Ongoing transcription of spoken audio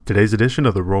Today's edition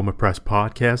of the Roma Press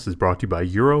Podcast is brought to you by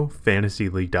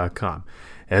EuroFantasyLeague.com.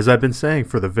 As I've been saying,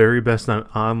 for the very best on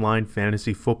online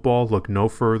fantasy football, look no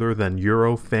further than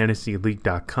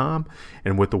EuroFantasyLeague.com.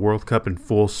 And with the World Cup in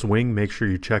full swing, make sure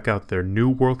you check out their new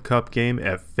World Cup game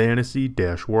at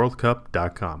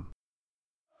fantasy-worldcup.com.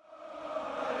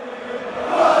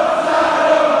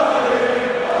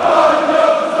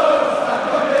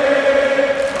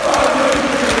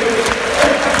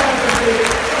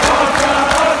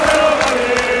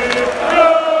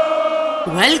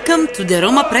 Welcome to the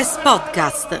Roma Press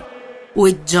Podcast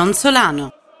with John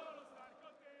Solano.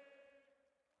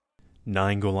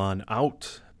 Nainggolan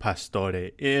out,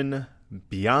 Pastore in,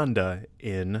 Bionda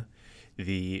in.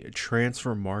 The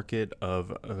transfer market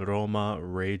of Roma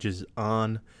rages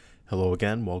on. Hello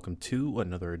again. Welcome to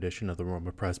another edition of the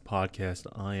Roma Press Podcast.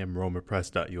 I am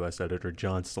RomaPress.us editor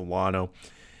John Solano,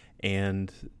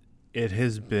 and it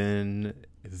has been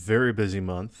a very busy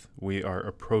month. We are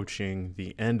approaching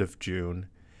the end of June,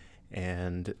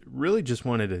 and really just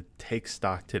wanted to take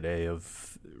stock today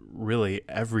of really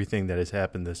everything that has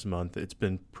happened this month. It's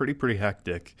been pretty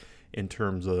hectic in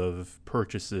terms of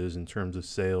purchases, in terms of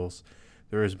sales.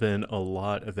 There has been a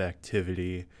lot of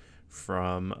activity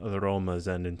from Roma's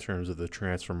end in terms of the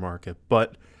transfer market,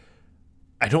 but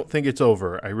I don't think it's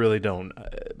over. I really don't.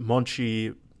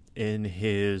 Monchi, in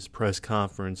his press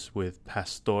conference with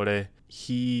Pastore,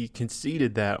 he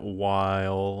conceded that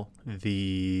while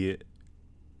the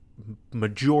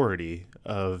majority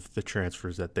of the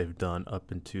transfers that they've done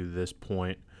up until this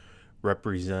point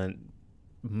represent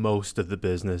most of the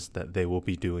business that they will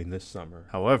be doing this summer.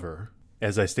 However,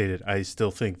 as I stated, I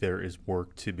still think there is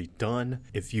work to be done.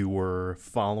 If you were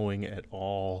following at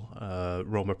all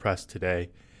Roma Press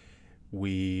today,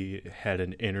 we had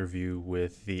an interview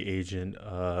with the agent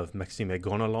of Maxime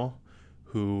Gonalons,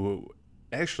 who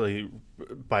actually,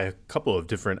 by a couple of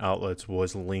different outlets,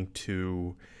 was linked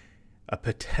to a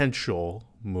potential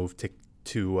move to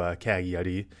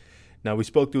Cagliari. Now, we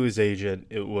spoke to his agent.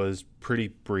 It was pretty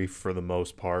brief for the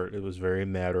most part. It was very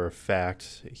matter of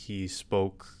fact. He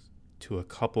spoke to a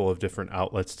couple of different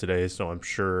outlets today, so I'm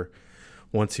sure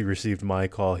once he received my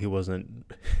call, he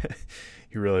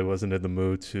really wasn't in the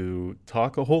mood to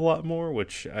talk a whole lot more,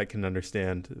 which I can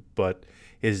understand. But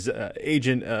his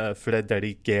agent,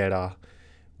 Frederic Guerra,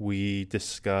 we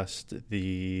discussed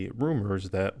the rumors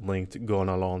that linked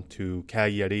Gonalons to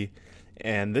Cagliari,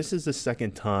 and this is the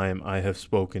second time I have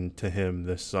spoken to him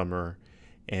this summer.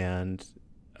 And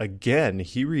again,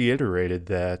 he reiterated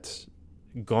that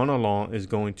Gonalons is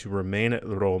going to remain at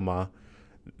Roma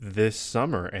this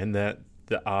summer and that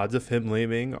the odds of him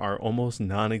leaving are almost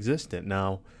non-existent.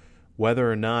 Now,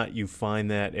 whether or not you find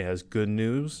that as good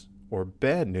news or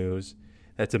bad news,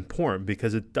 that's important,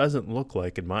 because it doesn't look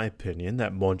like, in my opinion,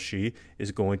 that Monchi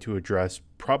is going to address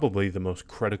probably the most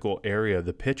critical area of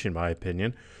the pitch, in my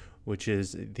opinion, which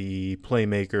is the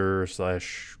playmaker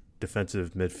 /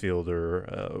 defensive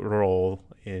midfielder role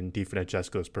in Di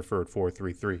Francesco's preferred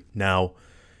 4-3-3. Now,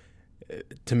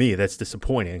 to me, that's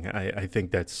disappointing. I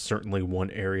think that's certainly one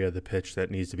area of the pitch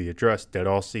that needs to be addressed. De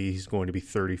Rossi, he's going to be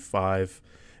 35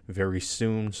 very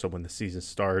soon, so when the season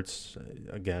starts,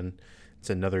 again, it's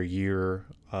another year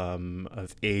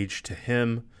of age to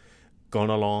him.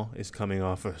 Gonalons is coming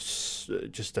off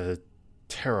just a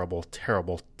terrible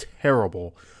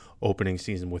opening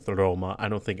season with Roma. I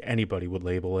don't think anybody would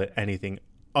label it anything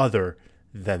other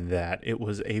than that. It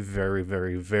was a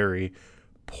very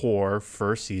poor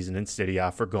first season in Serie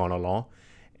A for Gonalons,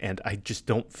 and I just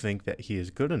don't think that he is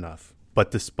good enough. But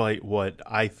despite what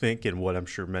I think and what I'm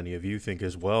sure many of you think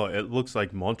as well, it looks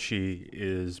like Monchi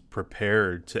is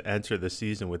prepared to enter the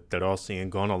season with De Rossi and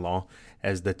Gonalons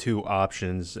as the two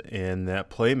options in that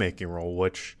playmaking role,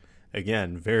 which,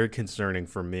 again, very concerning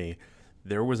for me.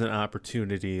 There was an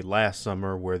opportunity last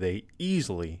summer where they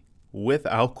easily,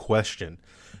 without question,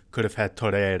 could have had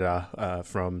Torreira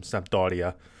from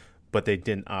Sampdoria, but they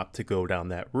didn't opt to go down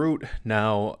that route.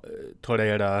 Now,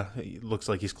 Torreira looks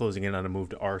like he's closing in on a move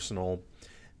to Arsenal.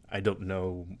 I don't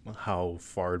know how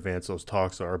far advanced those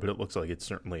talks are, but it looks like it's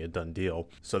certainly a done deal.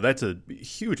 So that's a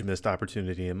huge missed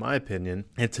opportunity, in my opinion.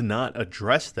 And to not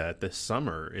address that this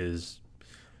summer is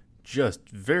just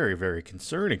very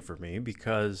concerning for me,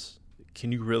 because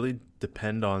can you really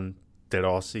depend on De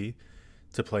Rossi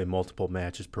to play multiple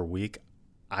matches per week?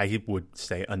 I would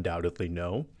say undoubtedly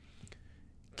no.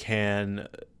 Can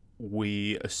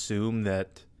we assume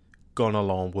that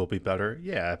Gonalons will be better?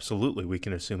 Yeah, absolutely. We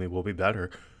can assume he will be better.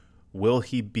 Will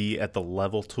he be at the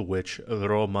level to which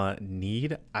Roma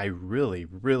need? I really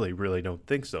don't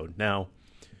think so. Now,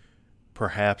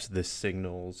 perhaps this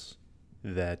signals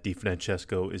that Di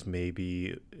Francesco is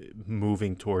maybe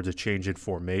moving towards a change in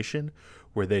formation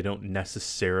where they don't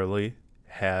necessarily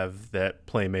have that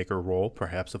playmaker role,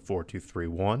 perhaps a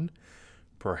 4-2-3-1.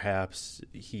 Perhaps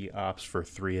he opts for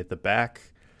three at the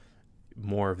back,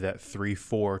 more of that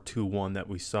 3-4-2-1 that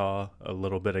we saw a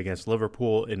little bit against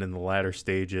Liverpool and in the latter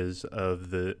stages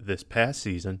of this past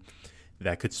season.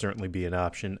 That could certainly be an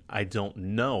option. I don't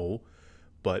know,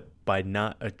 but by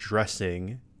not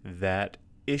addressing that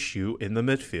issue in the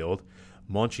midfield,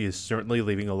 Monchi is certainly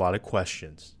leaving a lot of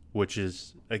questions, which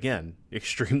is, again,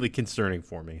 extremely concerning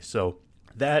for me. So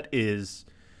that is,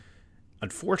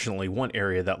 unfortunately, one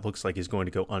area that looks like is going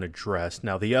to go unaddressed.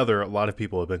 Now, the other, a lot of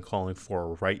people have been calling for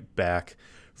a right back.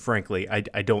 Frankly,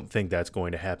 I don't think that's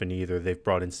going to happen either. They've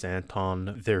brought in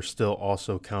Santon. They're still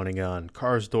also counting on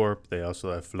Karsdorp. They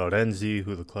also have Florenzi,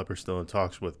 who the club are still in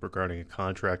talks with regarding a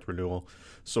contract renewal.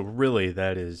 So really,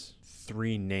 that is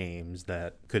three names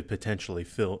that could potentially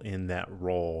fill in that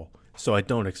role. So I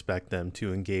don't expect them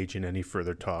to engage in any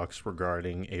further talks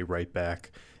regarding a right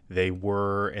back. They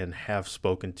were and have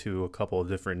spoken to a couple of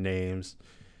different names.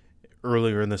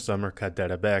 Earlier in the summer,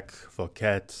 Kaderabek,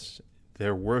 Fouquet,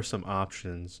 there were some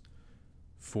options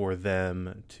for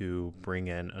them to bring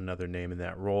in another name in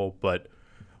that role. But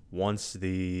once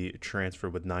the transfer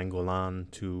with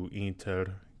Nainggolan to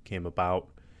Inter came about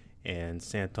and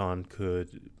Santon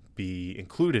could be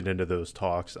included into those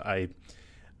talks, I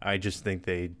just think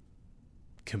they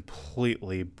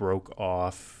completely broke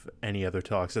off any other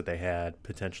talks that they had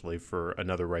potentially for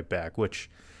another right back, which,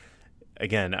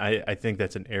 again, I think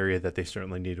that's an area that they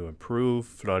certainly need to improve.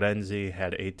 Florenzi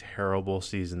had a terrible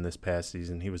season this past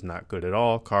season. He was not good at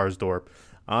all. Karsdorp,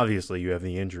 obviously you have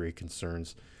the injury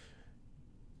concerns.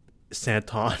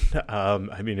 Santon,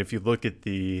 if you look at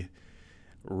the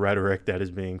rhetoric that is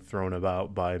being thrown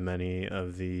about by many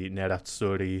of the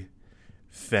Nerazzurri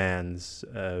fans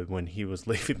when he was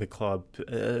leaving the club,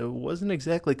 wasn't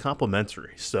exactly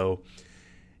complimentary. So,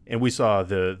 and we saw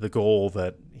the goal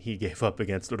that he gave up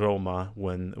against Roma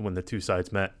when the two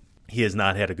sides met. He has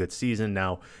not had a good season.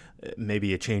 Now,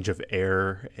 maybe a change of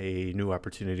air, a new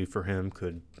opportunity for him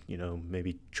could,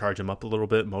 maybe charge him up a little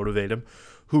bit, motivate him.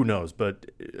 Who knows?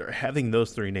 But having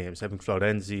those three names, having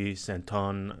Florenzi,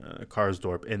 Santon,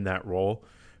 Karsdorp in that role,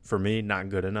 for me, not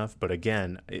good enough. But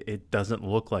again, it doesn't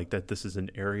look like that this is an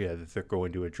area that they're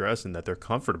going to address and that they're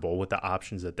comfortable with the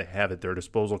options that they have at their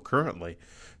disposal currently.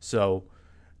 So,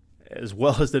 as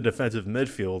well as the defensive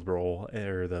midfield role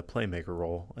or the playmaker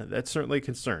role, that's certainly a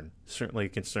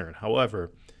concern.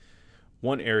 However,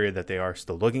 one area that they are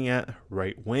still looking at,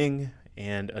 right wing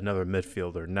and another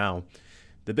midfielder. Now,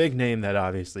 the big name that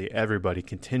obviously everybody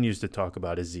continues to talk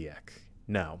about is Ziyech.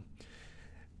 Now,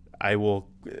 I will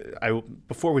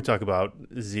before we talk about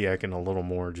Ziyech in a little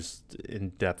more just in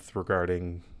depth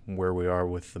regarding where we are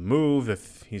with the move,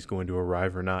 if he's going to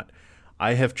arrive or not,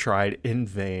 I have tried in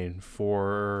vain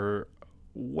for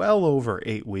well over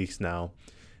 8 weeks now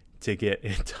to get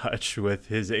in touch with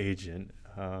his agent.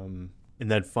 And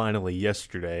then finally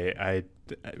yesterday,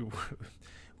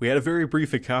 we had a very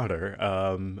brief encounter.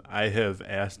 I have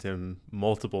asked him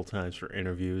multiple times for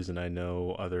interviews, and I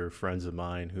know other friends of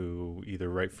mine who either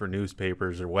write for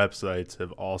newspapers or websites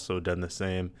have also done the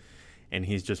same, and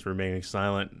he's just remaining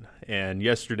silent. And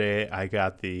yesterday I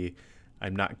got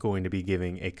I'm not going to be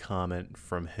giving a comment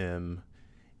from him,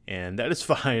 and that is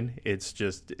fine. It's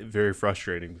just very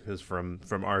frustrating because from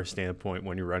our standpoint,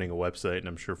 when you're running a website, and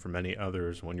I'm sure for many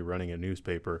others when you're running a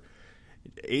newspaper,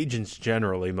 agents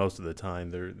generally, most of the time,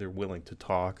 they're willing to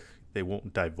talk. They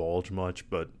won't divulge much,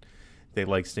 but they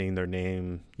like seeing their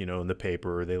name, in the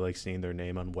paper. They like seeing their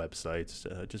name on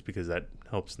websites, just because that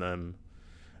helps them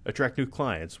attract new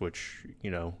clients, which,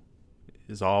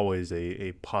 is always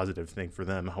a positive thing for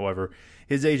them. However,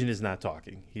 his agent is not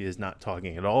talking. He is not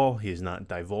talking at all. He is not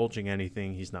divulging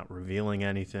anything. He's not revealing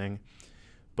anything.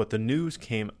 But the news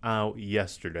came out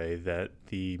yesterday that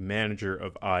the manager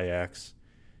of Ajax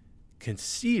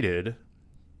conceded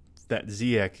that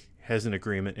Ziyech has an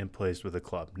agreement in place with the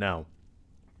club. Now,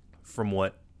 from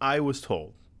what I was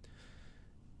told,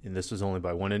 and this was only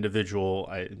by one individual,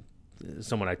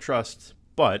 someone I trust,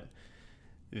 but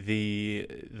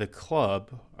the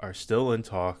club are still in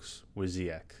talks with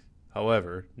Ziyech.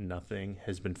 However, nothing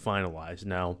has been finalized.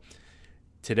 Now,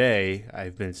 today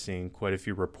I've been seeing quite a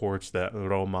few reports that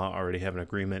Roma already have an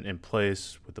agreement in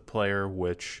place with the player,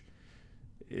 which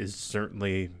is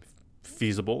certainly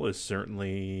feasible, is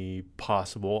certainly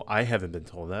possible. I haven't been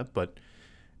told that, but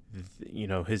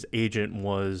his agent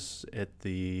was at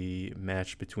the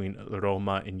match between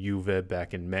Roma and Juve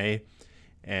back in May,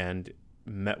 and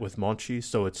met with Monchi,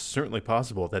 so it's certainly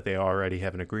possible that they already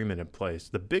have an agreement in place.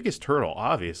 The biggest hurdle,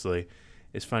 obviously,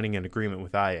 is finding an agreement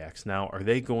with Ajax. Now, are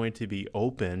they going to be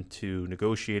open to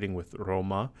negotiating with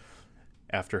Roma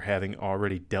after having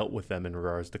already dealt with them in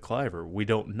regards to Kluivert? We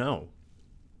don't know.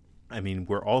 I mean,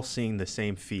 we're all seeing the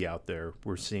same fee out there.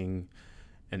 We're seeing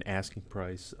an asking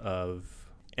price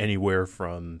of anywhere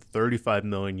from 35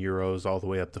 million euros all the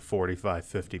way up to 45,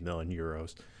 50 million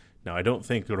euros. Now, I don't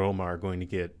think Roma are going to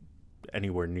get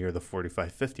anywhere near the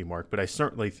 45, 50 mark, but I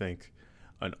certainly think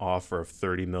an offer of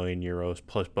 30 million euros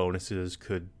plus bonuses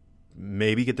could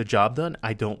maybe get the job done.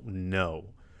 I don't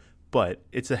know. But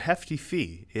it's a hefty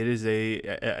fee. It is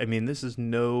this is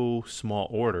no small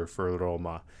order for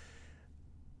Roma.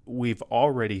 We've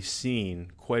already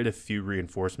seen quite a few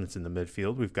reinforcements in the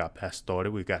midfield. We've got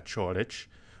Pastore, we've got Čorić,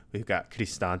 we've got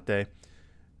Cristante.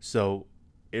 So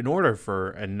in order for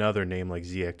another name like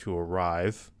Ziyech to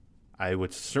arrive, I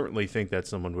would certainly think that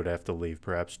someone would have to leave.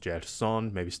 Perhaps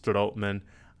Gerson, maybe Strootman.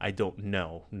 I don't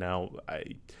know. Now,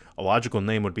 a logical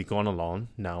name would be Gonalons.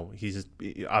 Now,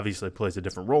 he obviously plays a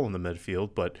different role in the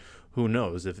midfield, but who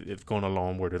knows? If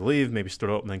Gonalons were to leave, maybe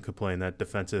Strootman could play in that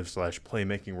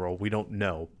defensive/playmaking role. We don't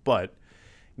know. But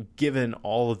given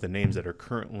all of the names that are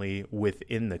currently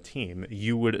within the team,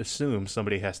 you would assume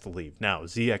somebody has to leave. Now,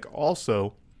 Ziyech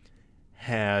also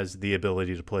has the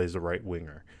ability to play as a right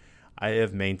winger. I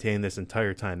have maintained this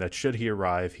entire time that should he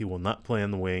arrive, he will not play on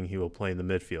the wing, he will play in the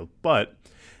midfield. But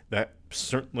that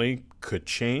certainly could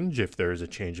change if there is a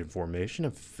change in formation.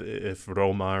 If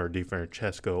Roma or Di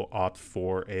Francesco opt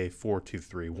for a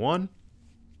 4-2-3-1,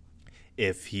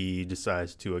 if he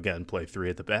decides to, again, play three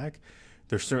at the back,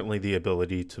 there's certainly the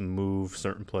ability to move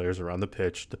certain players around the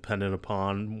pitch dependent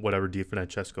upon whatever Di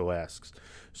Francesco asks.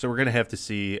 So we're going to have to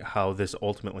see how this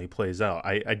ultimately plays out.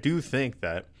 I do think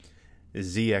that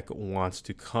Ziyech wants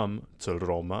to come to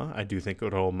Roma. I do think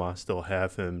Roma still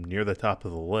have him near the top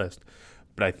of the list.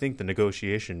 But I think the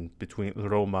negotiation between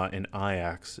Roma and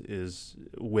Ajax is,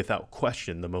 without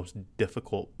question, the most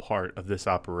difficult part of this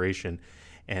operation.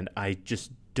 And I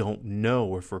just don't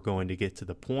know if we're going to get to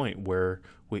the point where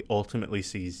we ultimately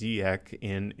see Ziyech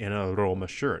in a Roma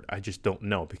shirt. I just don't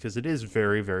know, because it is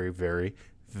very, very, very,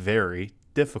 very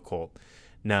difficult.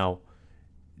 Now,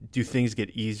 do things get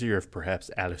easier if perhaps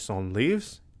Alisson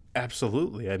leaves?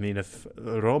 Absolutely. I mean, if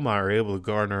Roma are able to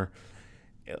garner,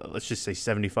 let's just say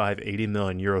 75, 80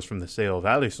 million euros from the sale of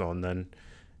Alisson, then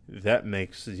that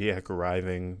makes Ziyech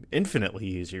arriving infinitely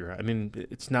easier. I mean,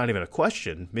 it's not even a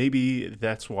question. Maybe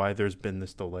that's why there's been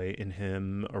this delay in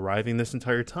him arriving this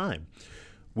entire time.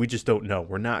 We just don't know.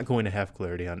 We're not going to have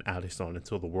clarity on Alisson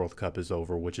until the World Cup is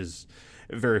over, which is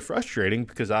very frustrating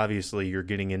because obviously you're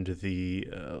getting into the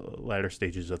latter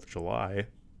stages of July,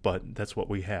 but that's what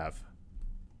we have.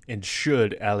 And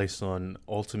should Alisson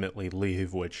ultimately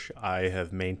leave, which I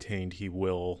have maintained he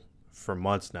will for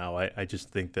months now, I just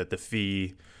think that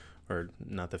the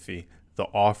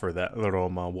offer that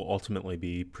Roma will ultimately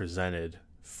be presented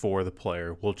for the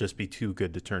player will just be too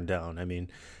good to turn down. I mean,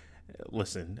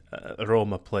 listen,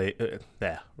 Roma paid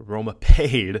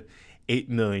 8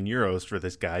 million euros for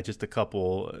this guy just a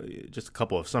couple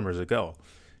of summers ago.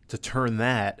 To turn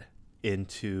that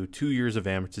into 2 years of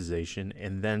amortization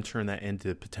and then turn that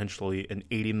into potentially an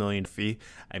 80 million fee,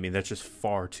 I mean, that's just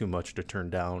far too much to turn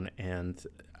down, and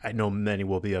I know many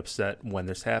will be upset when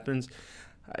this happens.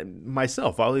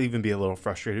 Myself, I'll even be a little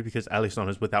frustrated because Alisson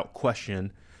is without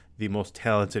question the most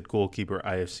talented goalkeeper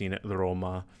I have seen at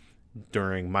Roma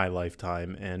during my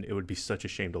lifetime, and it would be such a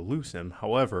shame to lose him.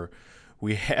 However,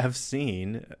 we have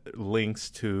seen links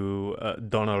to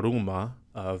Donnarumma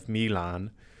of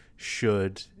Milan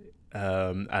should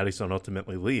Alisson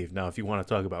ultimately leave. Now, if you want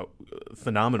to talk about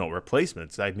phenomenal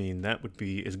replacements, I mean, that would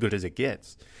be as good as it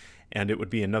gets. And it would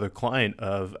be another client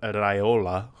of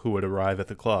Raiola who would arrive at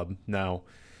the club. Now,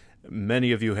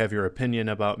 many of you have your opinion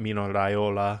about Mino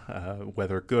Raiola,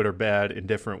 whether good or bad,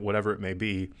 indifferent, whatever it may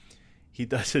be. He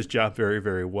does his job very,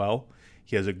 very well.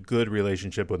 He has a good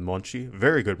relationship with Monchi,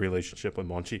 very good relationship with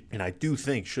Monchi. And I do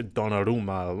think should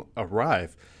Donnarumma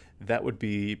arrive, that would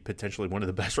be potentially one of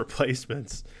the best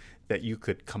replacements that you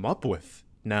could come up with.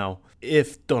 Now,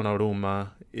 if Donnarumma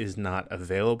is not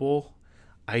available,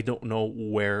 I don't know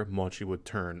where Monchi would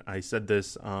turn. I said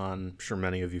this on, I'm sure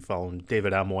many of you follow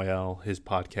David Amoyal, his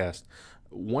podcast.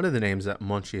 One of the names that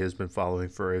Monchi has been following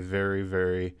for a very,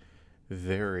 very,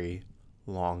 very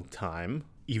long time,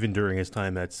 even during his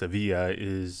time at Sevilla,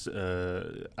 is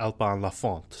Alban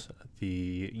Lafont,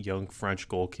 the young French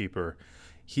goalkeeper.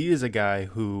 He is a guy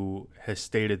who has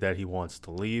stated that he wants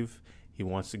to leave. He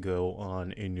wants to go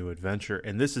on a new adventure.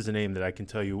 And this is a name that I can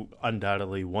tell you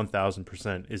undoubtedly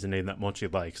 1,000% is a name that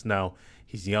Monchi likes. Now,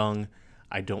 he's young.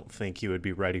 I don't think he would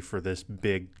be ready for this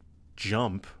big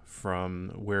jump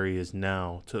from where he is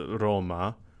now to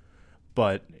Roma,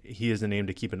 but he is a name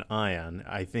to keep an eye on.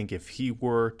 I think if he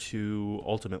were to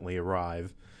ultimately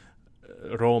arrive,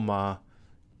 Roma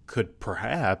could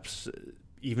perhaps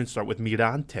even start with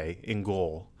Mirante in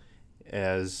goal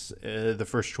as the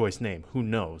first choice name. Who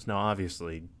knows? Now,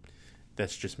 obviously,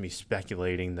 that's just me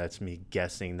speculating. That's me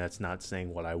guessing. That's not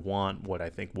saying what I want, what I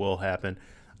think will happen.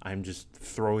 I'm just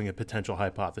throwing a potential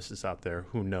hypothesis out there.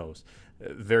 Who knows?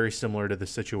 Very similar to the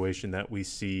situation that we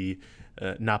see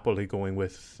Napoli going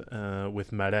with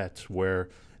Meret, where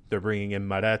they're bringing in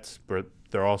Meret, but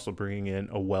they're also bringing in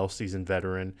a well-seasoned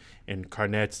veteran in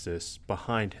Karnetsis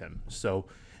behind him. So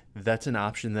that's an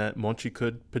option that Monchi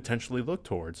could potentially look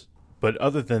towards. But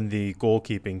other than the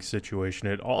goalkeeping situation,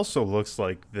 it also looks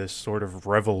like this sort of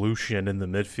revolution in the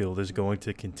midfield is going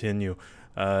to continue.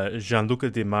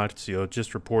 Gianluca Di Marzio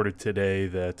just reported today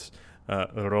that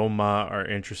Roma are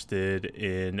interested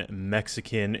in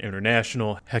Mexican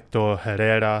international Hector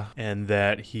Herrera, and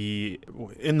that he,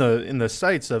 in the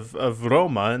sights of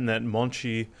Roma, and that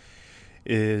Monchi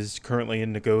is currently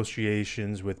in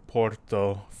negotiations with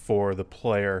Porto for the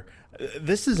player.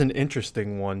 This is an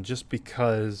interesting one just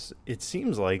because it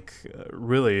seems like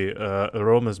really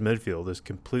Roma's midfield is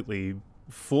completely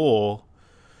full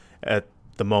at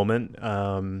the moment.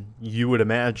 You would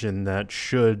imagine that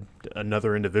should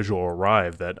another individual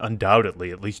arrive, that undoubtedly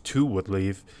at least two would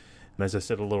leave. As I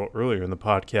said a little earlier in the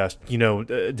podcast,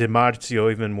 Di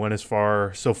Marzio even went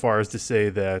so far as to say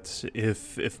that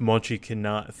if Monchi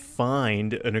cannot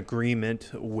find an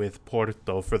agreement with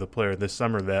Porto for the player this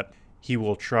summer, that he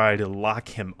will try to lock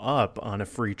him up on a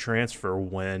free transfer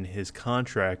when his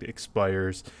contract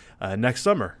expires next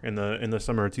summer, in the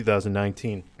summer of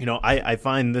 2019. I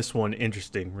find this one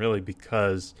interesting, really,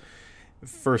 because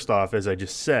first off, as I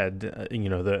just said,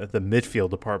 the midfield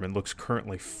department looks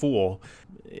currently full.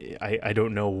 I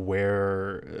don't know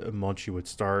where Monchi would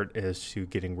start as to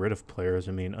getting rid of players.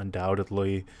 I mean,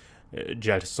 undoubtedly,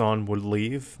 Gerson would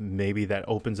leave. Maybe that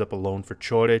opens up a loan for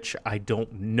Čorić. I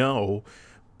don't know,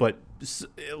 but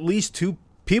at least two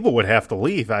people would have to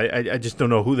leave. I just don't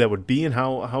know who that would be and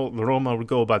how Roma would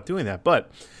go about doing that.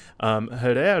 But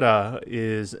Herrera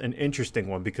is an interesting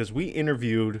one because I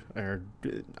interviewed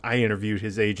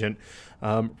his agent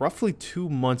roughly 2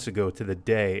 months ago to the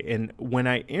day. And when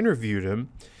I interviewed him,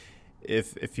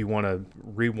 if you want to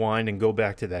rewind and go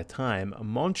back to that time,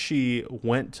 Monchi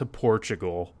went to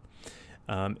Portugal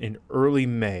in early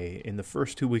May. In the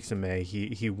first 2 weeks of May,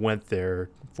 he went there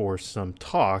for some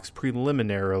talks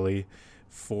preliminarily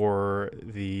for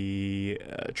the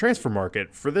transfer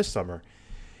market for this summer.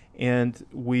 And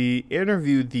we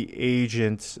interviewed the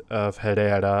agent of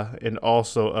Herrera and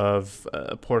also of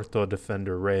Porto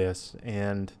defender Reyes.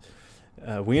 And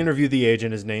we interviewed the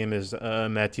agent. His name is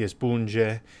Matthias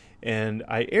Bunge. And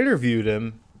I interviewed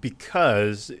him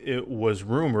because it was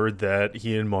rumored that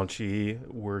he and Monchi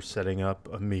were setting up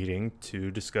a meeting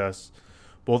to discuss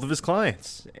both of his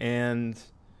clients. And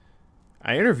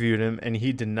I interviewed him, and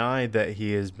he denied that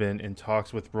he has been in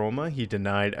talks with Roma. He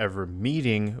denied ever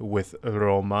meeting with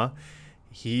Roma.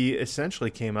 He essentially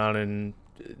came out and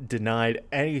denied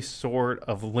any sort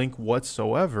of link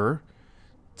whatsoever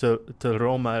to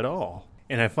Roma at all.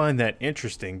 And I find that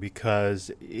interesting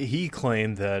because he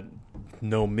claimed that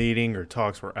no meeting or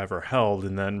talks were ever held,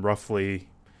 and then roughly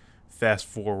fast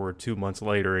forward 2 months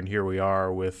later, and here we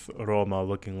are with Roma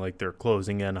looking like they're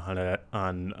closing in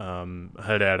on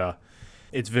Herrera.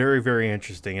 It's very, very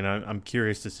interesting, and I'm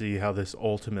curious to see how this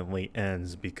ultimately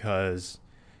ends because,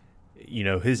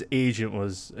 his agent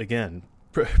was, again,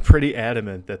 pretty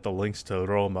adamant that the links to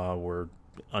Roma were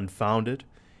unfounded,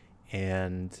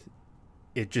 and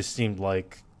it just seemed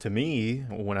like, to me,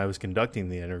 when I was conducting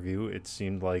the interview, it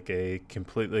seemed like a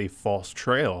completely false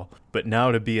trail. But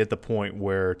now to be at the point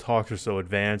where talks are so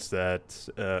advanced that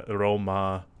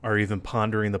Roma are even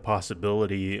pondering the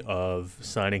possibility of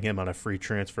signing him on a free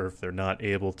transfer if they're not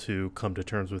able to come to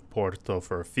terms with Porto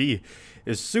for a fee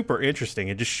is super interesting.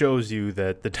 It just shows you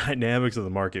that the dynamics of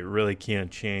the market really can't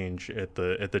change at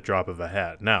the drop of a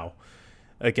hat. Now,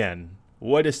 again,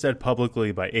 what is said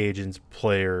publicly by agents,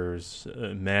 players,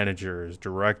 managers,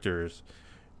 directors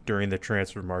during the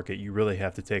transfer market, you really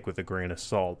have to take with a grain of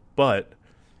salt. But,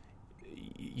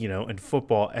 in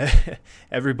football,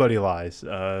 everybody lies.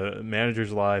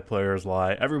 Managers lie, players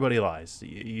lie, everybody lies.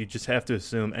 You just have to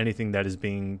assume anything that is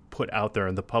being put out there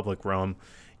in the public realm,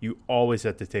 you always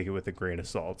have to take it with a grain of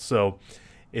salt. So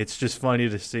it's just funny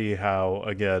to see how,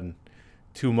 again,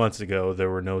 2 months ago, there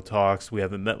were no talks. We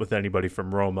haven't met with anybody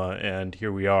from Roma, and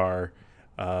here we are,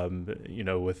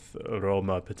 with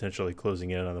Roma potentially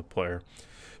closing in on the player.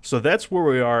 So that's where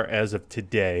we are as of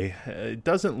today. It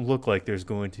doesn't look like there's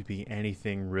going to be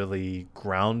anything really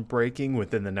groundbreaking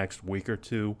within the next week or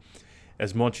two.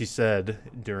 As Monchi said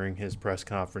during his press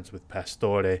conference with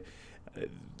Pastore,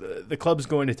 the club's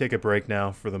going to take a break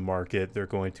now for the market. They're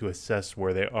going to assess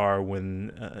where they are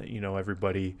when,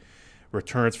 everybody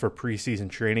returns for preseason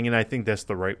training, and I think that's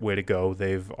the right way to go.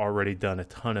 They've already done a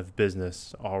ton of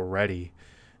business already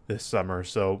this summer,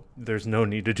 so there's no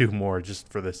need to do more just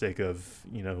for the sake of,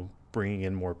 bringing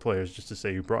in more players just to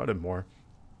say you brought in more.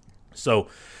 So,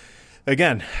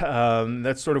 again,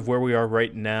 that's sort of where we are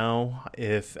right now.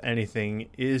 If anything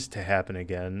is to happen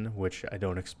again, which I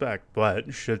don't expect,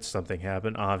 but should something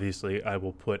happen, obviously I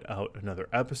will put out another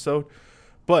episode.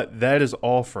 But that is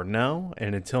all for now,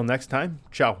 and until next time,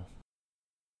 ciao.